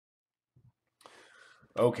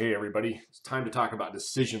Okay, everybody, it's time to talk about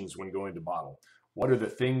decisions when going to bottle. What are the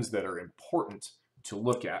things that are important to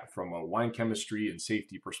look at from a wine chemistry and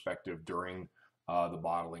safety perspective during the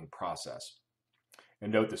bottling process?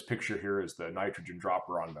 And note this picture here is the nitrogen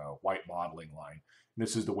dropper on the white bottling line. And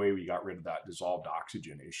this is the way we got rid of that dissolved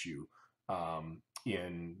oxygen issue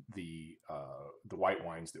in the white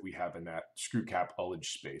wines that we have in that screw cap ullage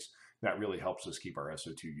space. That really helps us keep our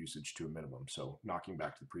SO2 usage to a minimum. So knocking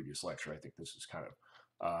back to the previous lecture, I think this is kind of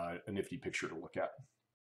a nifty picture to look at.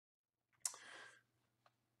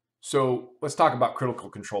 So let's talk about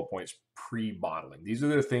critical control points pre-bottling. These are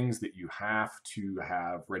the things that you have to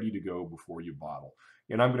have ready to go before you bottle.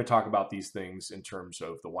 And I'm going to talk about these things in terms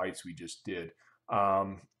of the whites we just did.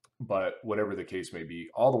 But whatever the case may be,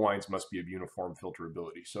 all the wines must be of uniform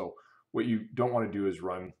filterability. So what you don't want to do is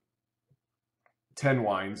run 10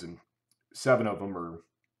 wines and 7 of them are,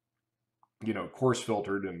 coarse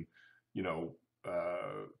filtered and, you know,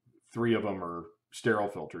 3 of them are sterile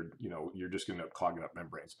filtered. You're just going to end up clogging up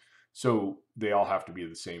membranes. So they all have to be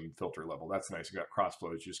the same filter level. That's nice. You got cross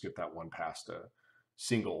flows, just get that one past a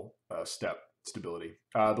single step stability.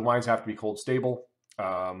 The wines have to be cold stable.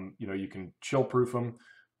 You can chill proof them.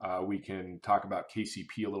 We can talk about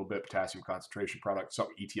KCP a little bit, potassium concentration product.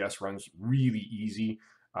 Something ETS runs really easy.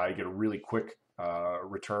 You get a really quick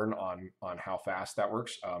return on how fast that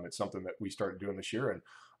works. It's something that we started doing this year, and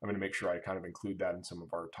I'm going to make sure I kind of include that in some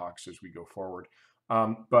of our talks as we go forward.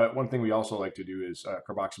 But one thing we also like to do is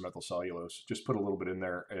carboxymethyl cellulose. Just put a little bit in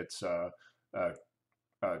there. It's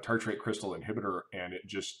tartrate crystal inhibitor, and it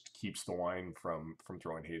just keeps the wine from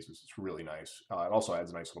throwing hazes. It's really nice. It also adds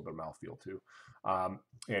a nice little bit of mouthfeel too, and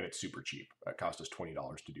it's super cheap. It cost us $20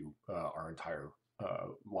 to do our entire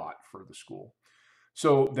lot for the school.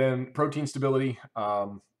 So then protein stability.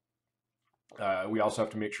 We also have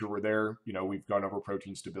to make sure we're there. We've gone over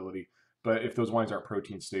protein stability, but if those wines aren't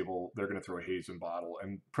protein stable, they're going to throw a haze in bottle.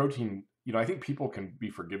 And protein, I think people can be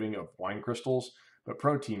forgiving of wine crystals, but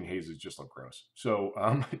protein hazes just look gross. So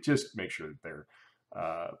just make sure that they're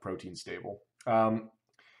protein stable. And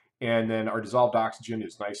then our dissolved oxygen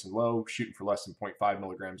is nice and low, shooting for less than 0.5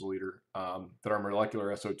 milligrams a liter. That our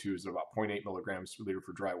molecular SO2 is about 0.8 milligrams per liter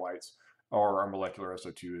for dry whites, or our molecular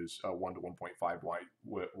SO2 is 1 to 1.5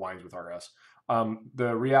 wines with RS.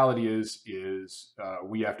 The reality is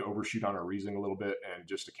we have to overshoot on our Riesling a little bit and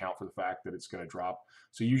just account for the fact that it's going to drop.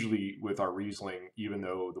 So usually with our Riesling, even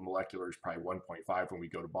though the molecular is probably 1.5 when we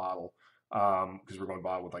go to bottle, because we're going to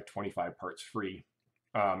bottle with like 25 parts free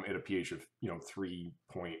at a pH of 3.0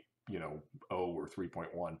 or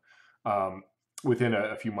 3.1. Within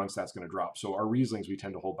a few months, that's going to drop. So our Rieslings we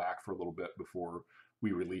tend to hold back for a little bit before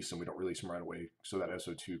we release them. We don't release them right away, so that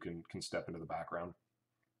SO2 can step into the background.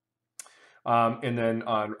 And then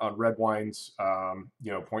on red wines,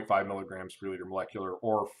 0.5 milligrams per liter molecular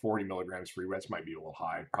or 40 milligrams free. Reds might be a little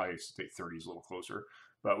high. Probably say 30 is a little closer,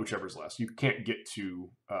 but whichever's less. You can't get to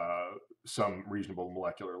some reasonable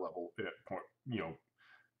molecular level at point.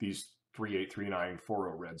 These 3.8, 3.9,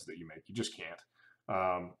 4.0 reds that you make. You just can't.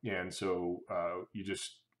 And so you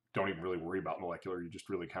just don't even really worry about molecular. You just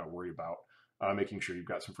really kind of worry about making sure you've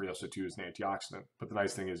got some free SO2 as an antioxidant. But the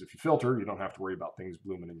nice thing is if you filter, you don't have to worry about things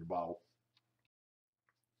blooming in your bottle.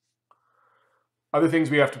 Other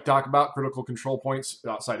things we have to talk about, critical control points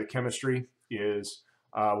outside of chemistry, is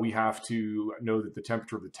we have to know that the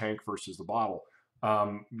temperature of the tank versus the bottle.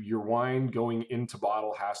 Your wine going into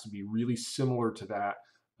bottle has to be really similar to that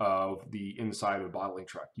of the inside of the bottling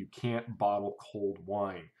truck. You can't bottle cold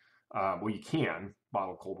wine. Well, you can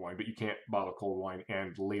bottle cold wine, but you can't bottle cold wine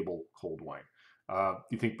and label cold wine.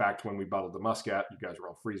 You think back to when we bottled the Muscat, you guys were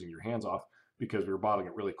all freezing your hands off because we were bottling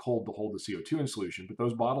it really cold to hold the CO2 in solution, but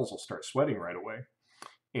those bottles will start sweating right away.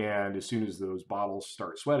 And as soon as those bottles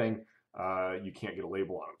start sweating, you can't get a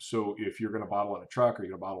label on them. So if you're going to bottle on a truck or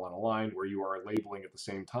you're going to bottle on a line where you are labeling at the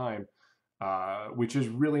same time, which is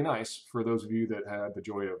really nice for those of you that had the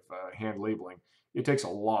joy of hand labeling, it takes a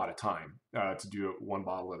lot of time to do it one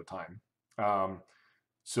bottle at a time.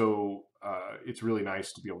 So it's really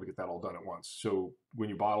nice to be able to get that all done at once. So when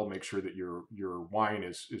you bottle, make sure that your wine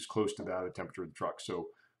is close to that, the temperature of the truck. So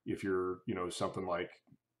if you're, something like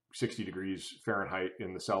 60 degrees Fahrenheit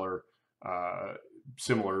in the cellar,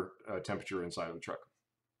 similar temperature inside of the truck.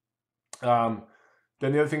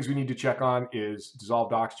 Then the other things we need to check on is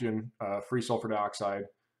dissolved oxygen, free sulfur dioxide,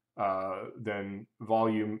 then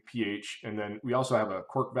volume, pH, and then we also have a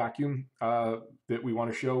cork vacuum that we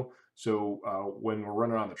want to show. So when we're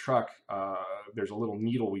running on the truck, there's a little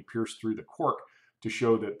needle we pierce through the cork to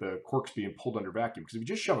show that the cork's being pulled under vacuum. Because if you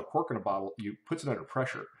just shove a cork in a bottle, it puts it under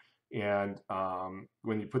pressure. And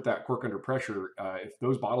when you put that cork under pressure, if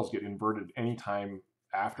those bottles get inverted anytime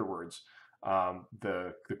afterwards,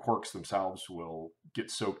 the corks themselves will get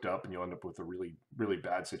soaked up, and you'll end up with a really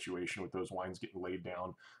bad situation with those wines getting laid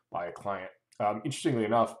down by a client. Interestingly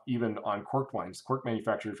enough, even on corked wines, cork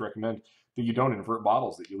manufacturers recommend that you don't invert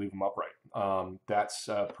bottles, that you leave them upright. That's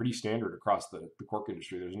pretty standard across the cork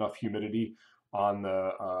industry. There's enough humidity on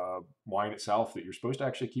the wine itself that you're supposed to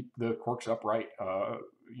actually keep the corks upright.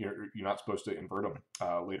 You're not supposed to invert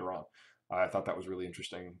them later on. I thought that was really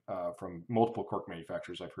interesting from multiple cork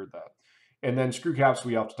manufacturers. I've heard that. And then screw caps,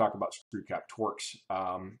 we have to talk about screw cap torques,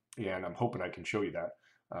 and I'm hoping I can show you that.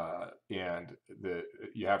 And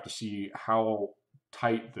you have to see how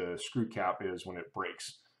tight the screw cap is when it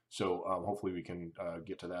breaks. So hopefully we can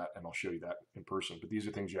get to that, and I'll show you that in person. But these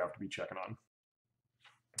are things you have to be checking on.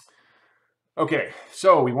 Okay,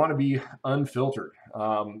 so we want to be unfiltered. A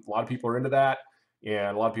lot of people are into that,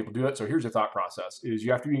 and a lot of people do it. So here's the thought process: is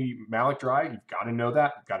you have to be malic dry. You've got to know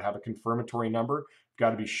that. You've got to have a confirmatory number. You've got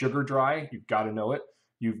to be sugar dry. You've got to know it.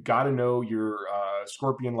 You've got to know your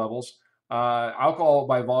scorpion levels. Alcohol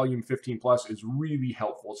by volume 15 plus is really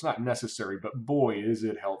helpful. It's not necessary, but boy, is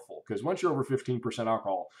it helpful, because once you're over 15%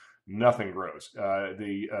 alcohol, nothing grows.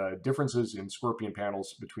 The differences in scorpion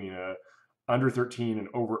panels between a under 13 and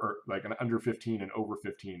over, or like an under 15 and over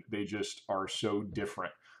 15, they just are so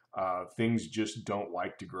different. Things just don't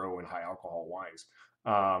like to grow in high alcohol wines.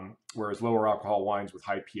 Whereas lower alcohol wines with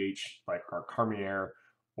high pH, like our Carmenere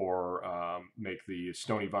or make the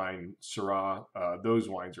Stony Vine Syrah, those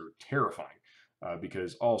wines are terrifying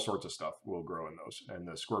because all sorts of stuff will grow in those, and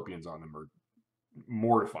the scorpions on them are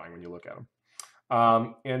mortifying when you look at them.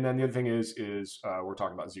 And then the other thing is we're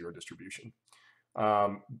talking about zero distribution.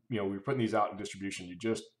 We're putting these out in distribution. You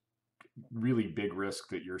just really big risk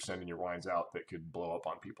that you're sending your wines out that could blow up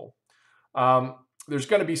on people. There's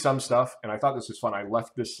going to be some stuff, and I thought this was fun. I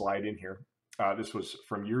left this slide in here. This was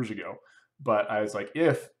from years ago, but I was like,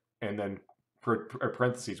 if, and then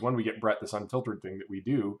parentheses, when we get Brett this unfiltered thing that we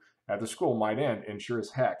do at the school might end. And sure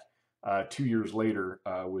as heck, 2 years later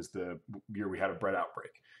was the year we had a Brett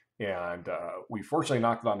outbreak. And we fortunately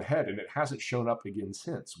knocked it on the head, and it hasn't shown up again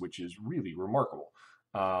since, which is really remarkable.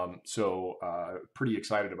 So pretty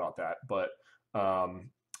excited about that. But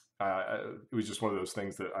it was just one of those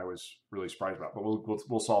things that I was really surprised about. But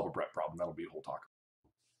we'll solve a Brett problem. That'll be a whole talk.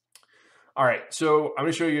 All right, so I'm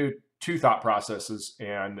going to show you two thought processes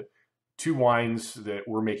and two wines that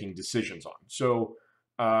we're making decisions on. So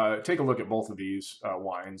take a look at both of these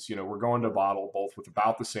wines. We're going to bottle both with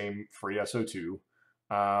about the same free SO2.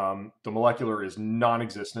 The molecular is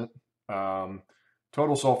non-existent.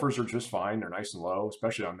 Total sulfurs are just fine. They're nice and low,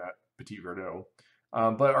 especially on that Petit Verdot.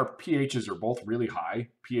 But our pHs are both really high,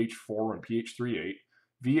 pH 4 and pH 3.8.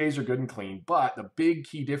 VAs are good and clean, but the big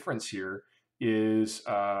key difference here is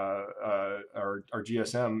our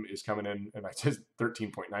GSM is coming in, and I said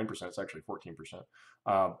 13.9%. It's actually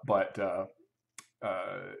 14%. But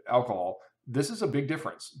alcohol, this is a big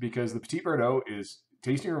difference because the Petit Verdot is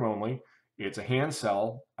tasting room only. It's a hand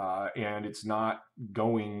sell, and it's not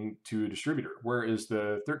going to a distributor. Whereas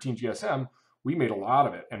the 13 GSM, we made a lot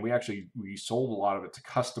of it, and we sold a lot of it to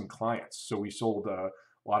custom clients. So we sold a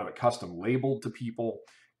lot of it custom labeled to people,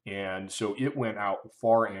 and so it went out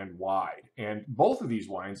far and wide. And both of these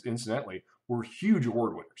wines, incidentally, were huge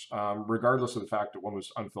award winners, regardless of the fact that one was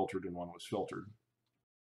unfiltered and one was filtered.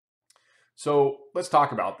 So let's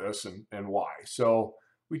talk about this and why. So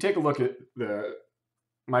we take a look at the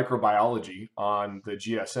microbiology on the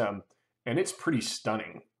GSM, and it's pretty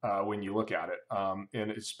stunning when you look at it.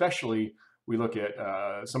 And especially we look at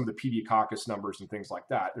some of the Pediococcus numbers and things like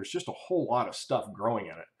that. There's just a whole lot of stuff growing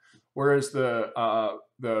in it. Whereas the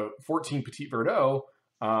 14 Petit Verdot,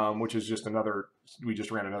 which is just we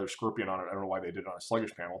just ran another scorpion on it. I don't know why they did it on a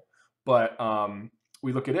sluggish panel, but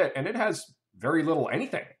we look at it and it has very little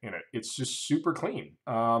anything in it. It's just super clean.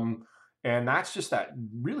 And that's just that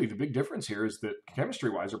really the big difference here is that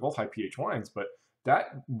chemistry wise, they're both high pH wines, but that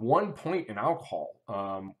 1 point in alcohol,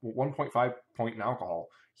 1.5 point in alcohol,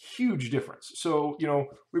 huge difference. So,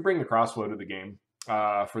 we bring the Crossflow to the game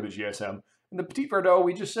for the GSM. And the Petit Verdot,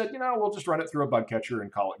 we just said, we'll just run it through a bud catcher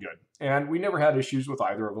and call it good. And we never had issues with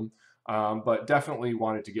either of them, but definitely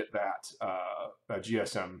wanted to get that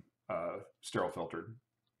GSM sterile filtered.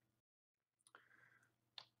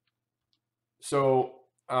 So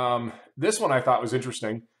this one I thought was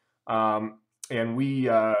interesting. And we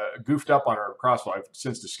goofed up on our Crossflow. I've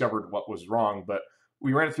since discovered what was wrong, but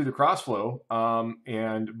we ran it through the Crossflow.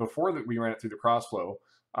 And before that we ran it through the Crossflow,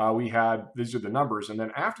 we had, these are the numbers. And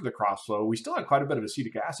then after the Crossflow, we still had quite a bit of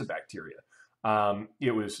acetic acid bacteria.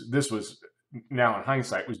 This was now in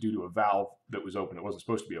hindsight was due to a valve that was open. It wasn't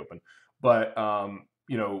supposed to be open, but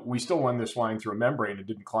we still run this wine through a membrane and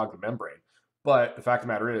didn't clog the membrane. But the fact of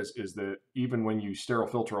the matter is that even when you sterile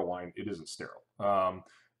filter a wine, it isn't sterile.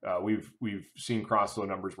 We've seen cross flow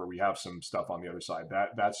numbers where we have some stuff on the other side.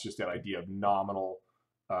 That's just that idea of nominal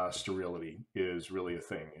sterility is really a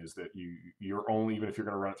thing. Is that you're only, even if you're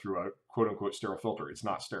going to run it through a quote unquote sterile filter, it's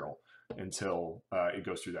not sterile until it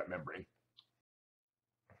goes through that membrane.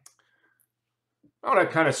 I want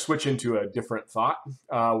to kind of switch into a different thought.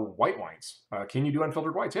 White wines. Can you do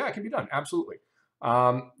unfiltered whites? Yeah, it can be done. Absolutely.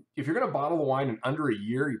 If you're going to bottle the wine in under a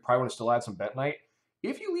year, you probably want to still add some bentonite.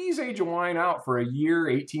 If you lease age a wine out for a year,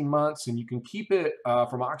 18 months, and you can keep it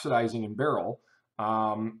from oxidizing in barrel,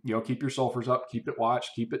 keep your sulfurs up, keep it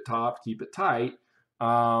watched, keep it topped, keep it tight,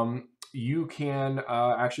 you can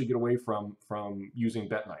actually get away from using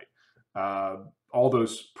bentonite. All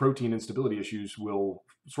those protein instability issues will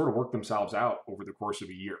sort of work themselves out over the course of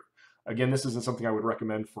a year. Again, this isn't something I would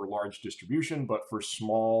recommend for large distribution, but for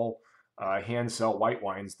small hand sell white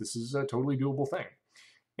wines, this is a totally doable thing.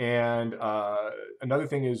 And another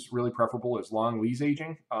thing is really preferable is long lees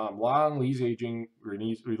aging. Long lees aging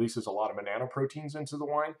releases a lot of mannanoproteins into the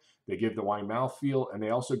wine. They give the wine mouthfeel, and they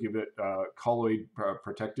also give it colloid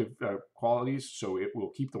protective qualities, so it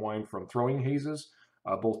will keep the wine from throwing hazes,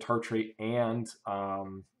 both tartrate and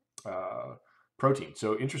protein.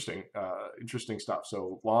 So interesting stuff.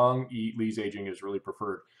 So long lees aging is really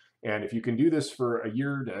preferred. And if you can do this for a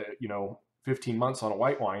year to 15 months on a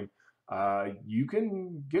white wine, you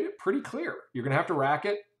can get it pretty clear. You're going to have to rack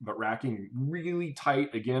it, but racking really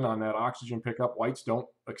tight again on that oxygen pickup. Whites don't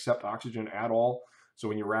accept oxygen at all. So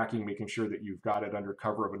when you're racking, making sure that you've got it under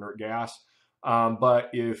cover of inert gas. But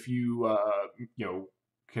if you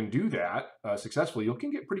can do that successfully, you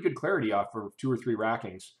can get pretty good clarity off of 2 or 3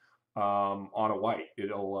 rackings on a white.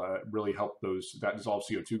 It'll really help that dissolved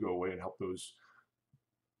CO2 go away and help those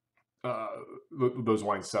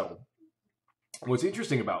wines settle. What's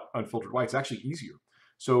interesting about unfiltered white, it's actually easier.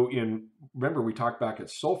 So remember we talked back at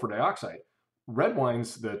sulfur dioxide, red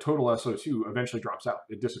wines, the total SO2 eventually drops out.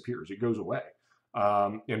 It disappears, it goes away.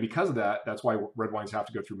 And because of that, that's why red wines have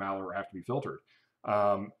to go through Maller or have to be filtered,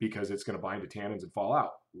 because it's going to bind to tannins and fall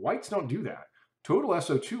out. Whites don't do that. Total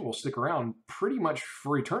SO2 will stick around pretty much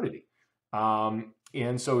for eternity.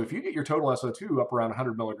 And so if you get your total SO2 up around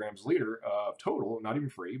 100 milligrams a liter of total, not even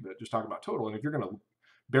free, but just talking about total, and if you're going to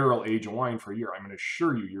barrel age a wine for a year, I'm going to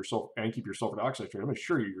assure you and keep your sulfur dioxide straight, I'm going to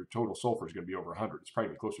assure you your total sulfur is going to be over 100. It's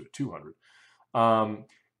probably closer to 200.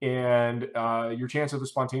 And your chance of a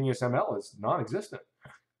spontaneous ML is non-existent.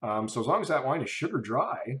 So as long as that wine is sugar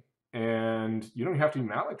dry and you don't have to be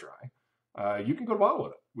malic dry, you can go to bottle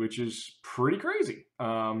with it, which is pretty crazy.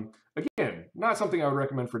 Again, not something I would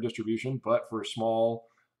recommend for distribution, but for a small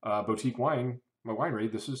boutique winery,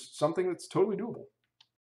 this is something that's totally doable.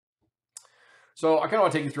 So I kind of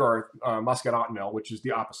want to take you through our Muscat Ottonelle, which is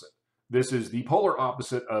the opposite. This is the polar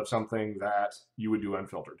opposite of something that you would do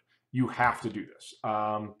unfiltered. You have to do this.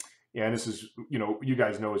 And this is, you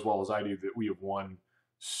guys know as well as I do that we have won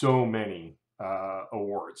so many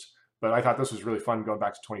awards. But I thought this was really fun going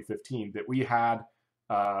back to 2015, that we had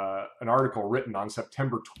an article written on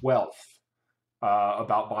September 12th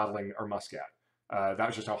about bottling our Muscat. That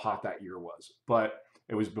was just how hot that year was. But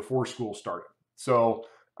it was before school started. So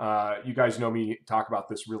you guys know me talk about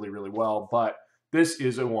this really, really well, but this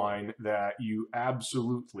is a wine that you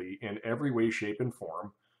absolutely, in every way, shape, and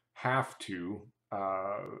form, have to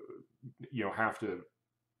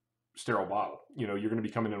sterile bottle. You're going to be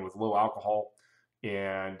coming in with low alcohol,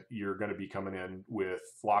 and you're going to be coming in with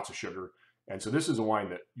lots of sugar. And so this is a wine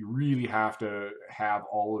that you really have to have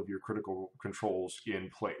all of your critical controls in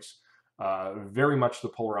place. Very much the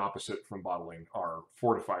polar opposite from bottling our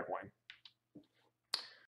fortified wine.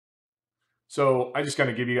 So I just kind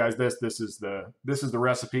of give you guys this. This is the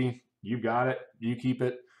recipe. You got it. You keep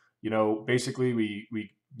it. Basically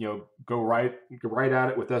we go right at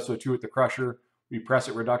it with SO2 at the crusher. We press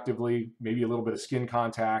it reductively, maybe a little bit of skin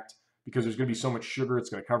contact, because there's going to be so much sugar. It's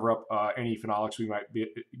going to cover up any phenolics we might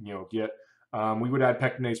get. We would add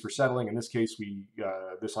pectinase for settling. In this case,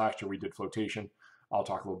 this last year we did flotation. I'll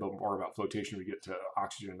talk a little bit more about flotation when we get to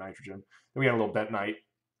oxygen and nitrogen. Then we add a little bentonite,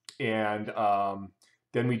 and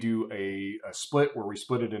then we do a split where we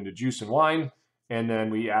split it into juice and wine, and then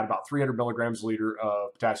we add about 300 milligrams a liter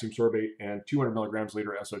of potassium sorbate and 200 milligrams a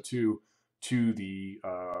liter of SO2 to the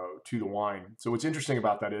wine. So what's interesting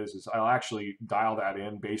about that is I'll actually dial that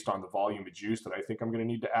in based on the volume of juice that I think I'm going to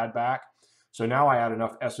need to add back. So now I add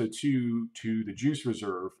enough SO2 to the juice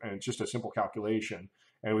reserve, and it's just a simple calculation.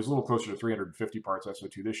 And it was a little closer to 350 parts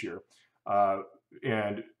SO2 this year.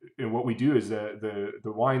 And what we do is the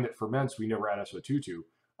wine that ferments, we never add SO2 to.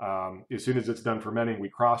 As soon as it's done fermenting, we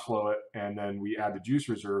cross flow it, and then we add the juice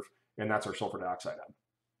reserve, and that's our sulfur dioxide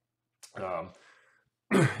add.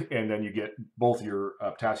 And then you get both your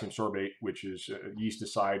potassium sorbate, which is yeast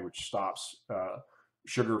aside, which stops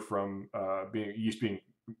sugar from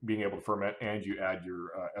being able to ferment, and you add your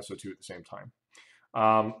SO2 at the same time.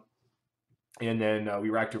 And then we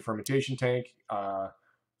rack to a fermentation tank.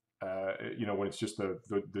 When it's just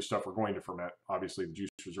the stuff we're going to ferment, obviously the juice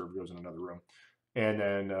reserve goes in another room. And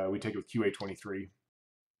then we take it with QA23.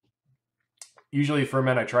 Usually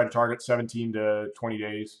ferment, I try to target 17 to 20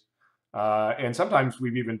 days. And sometimes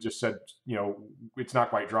we've even just said, it's not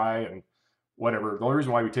quite dry and whatever. The only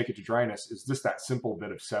reason why we take it to dryness is just that simple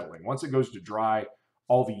bit of settling. Once it goes to dry,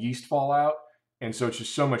 all the yeast fall out. And so it's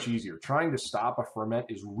just so much easier. Trying to stop a ferment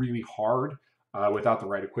is really hard without the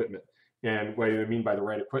right equipment. And what I mean by the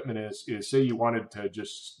right equipment is say you wanted to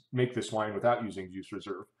just make this wine without using juice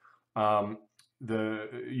reserve.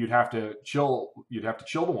 You'd have to chill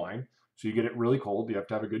the wine. So you get it really cold. You have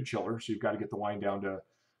to have a good chiller. So you've got to get the wine down to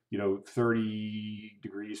 30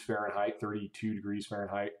 degrees Fahrenheit, 32 degrees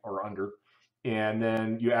Fahrenheit or under. And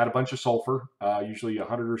then you add a bunch of sulfur, usually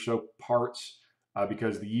 100 or so parts,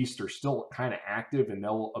 because the yeast are still kind of active and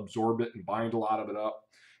they'll absorb it and bind a lot of it up.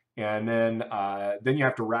 And then you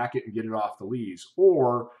have to rack it and get it off the lees.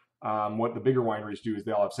 Or what the bigger wineries do is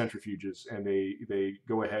they'll have centrifuges, and they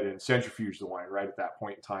go ahead and centrifuge the wine right at that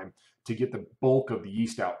point in time to get the bulk of the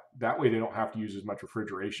yeast out. That way they don't have to use as much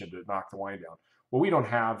refrigeration to knock the wine down. Well, we don't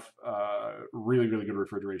have really, really good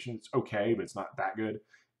refrigeration. It's okay, but it's not that good.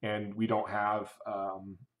 And we don't have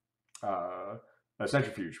a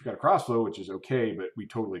centrifuge. We've got a crossflow, which is okay, but we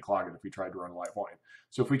totally clog it if we tried to run live wine.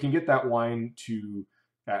 So if we can get that wine to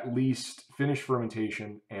at least finish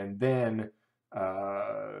fermentation and then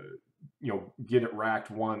get it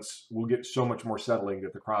racked once, we'll get so much more settling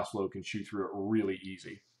that the crossflow can chew through it really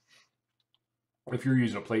easy. If you're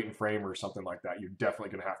using a plate and frame or something like that, you're definitely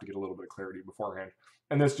going to have to get a little bit of clarity beforehand.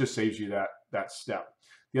 And this just saves you that step.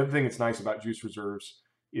 The other thing that's nice about juice reserves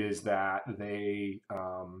is that they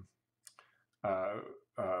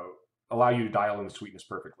allow you to dial in the sweetness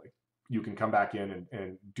perfectly. You can come back in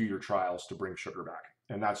and do your trials to bring sugar back.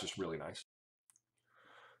 And that's just really nice.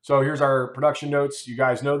 So here's our production notes. You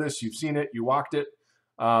guys know this. You've seen it. You walked it.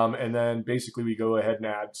 And then basically we go ahead and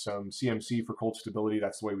add some CMC for cold stability.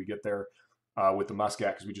 That's the way we get there. With the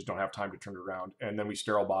Muscat, because we just don't have time to turn it around. And then we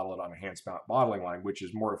sterile bottle it on a hand spout bottling line, which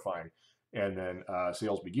is mortifying. And then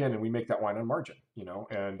sales begin, and we make that wine on margin,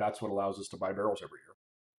 and that's what allows us to buy barrels every year.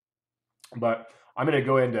 But I'm going to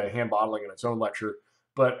go into hand bottling in its own lecture,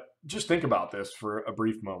 but just think about this for a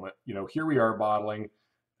brief moment. Here we are bottling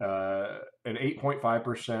an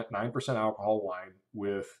 8.5%, 9% alcohol wine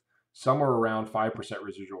with somewhere around 5%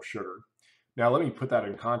 residual sugar. Now, let me put that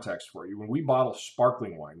in context for you. When we bottle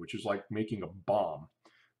sparkling wine, which is like making a bomb,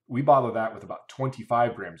 we bottle that with about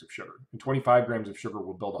 25 grams of sugar. And 25 grams of sugar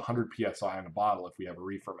will build 100 psi in a bottle if we have a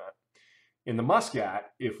referment. In the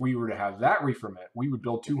Muscat, if we were to have that referment, we would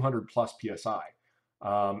build 200 plus psi.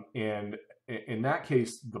 And in that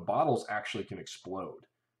case, the bottles actually can explode.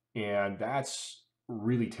 And that's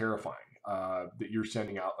really terrifying, that you're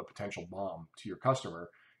sending out a potential bomb to your customer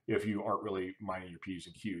if you aren't really minding your P's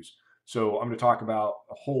and Q's. So I'm going to talk about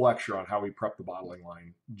a whole lecture on how we prep the bottling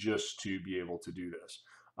line just to be able to do this.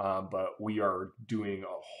 But we are doing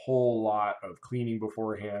a whole lot of cleaning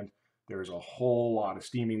beforehand. There's a whole lot of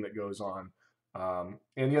steaming that goes on.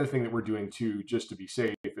 And the other thing that we're doing too, just to be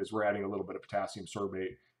safe, is we're adding a little bit of potassium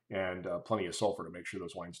sorbate and plenty of sulfur to make sure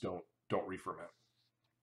those wines don't re-ferment.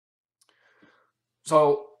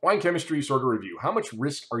 So wine chemistry sort of review. How much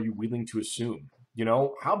risk are you willing to assume?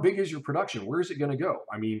 How big is your production? Where is it going to go?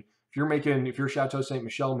 I mean, if you're Chateau Ste.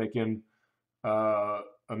 Michelle making a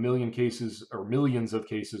million cases or millions of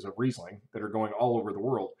cases of Riesling that are going all over the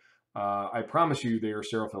world, I promise you they are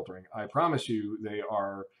serofiltering. I promise you they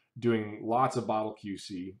are doing lots of bottle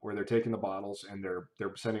QC where they're taking the bottles and they're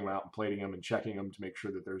sending them out and plating them and checking them to make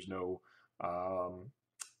sure that there's no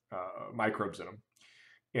microbes in them.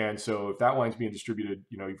 And so if that wine's being distributed,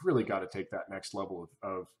 you've really got to take that next level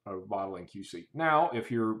of bottling QC. Now, if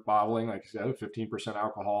you're bottling, like I said, a 15%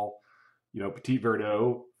 alcohol, Petit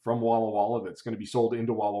Verdot from Walla Walla that's going to be sold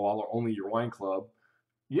into Walla Walla, only your wine club,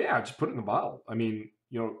 yeah, just put it in the bottle. I mean,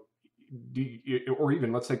 or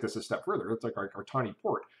even let's take this a step further. It's like our tawny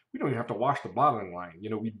port. We don't even have to wash the bottling line.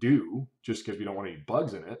 We do just because we don't want any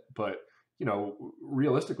bugs in it. But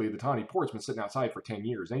realistically, the tawny port's been sitting outside for 10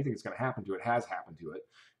 years. Anything that's going to happen to it has happened to it.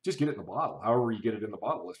 Just get it in the bottle. However you get it in the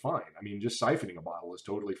bottle is fine. I mean, just siphoning a bottle is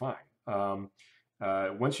totally fine.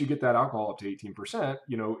 Once you get that alcohol up to 18%,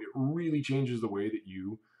 it really changes the way that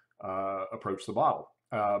you approach the bottle.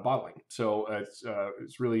 bottling. So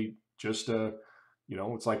it's really just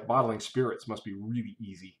it's like bottling spirits must be really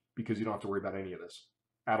easy because you don't have to worry about any of this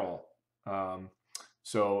at all.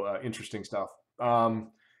 Interesting stuff.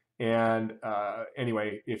 And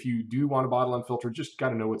anyway, if you do want to bottle unfiltered, just got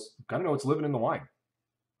to know what's living in the wine.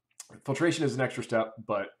 Filtration is an extra step,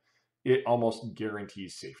 but it almost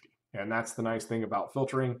guarantees safety. And that's the nice thing about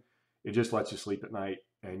filtering. It just lets you sleep at night,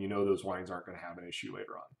 and you know those wines aren't going to have an issue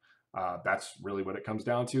later on. That's really what it comes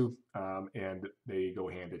down to, and they go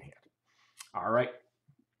hand in hand. All right.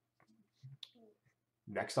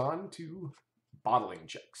 Next on to bottling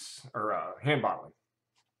checks, or hand bottling.